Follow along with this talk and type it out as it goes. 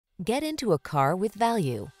Get into a car with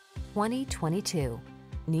value. 2022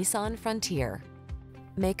 Nissan Frontier.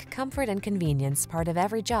 Make comfort and convenience part of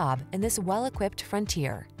every job in this well-equipped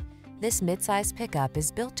Frontier. This midsize pickup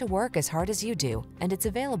is built to work as hard as you do, and it's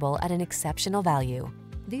available at an exceptional value.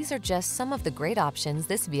 These are just some of the great options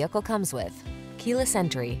this vehicle comes with: keyless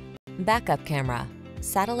entry, backup camera,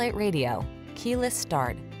 satellite radio, keyless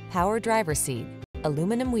start, power driver seat,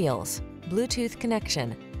 aluminum wheels, Bluetooth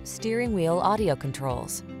connection, steering wheel audio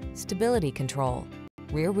controls, stability control,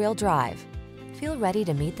 rear-wheel drive. Feel ready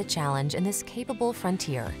to meet the challenge in this capable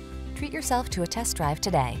Frontier. Treat yourself to a test drive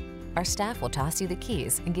today. Our staff will toss you the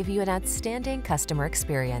keys and give you an outstanding customer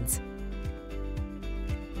experience.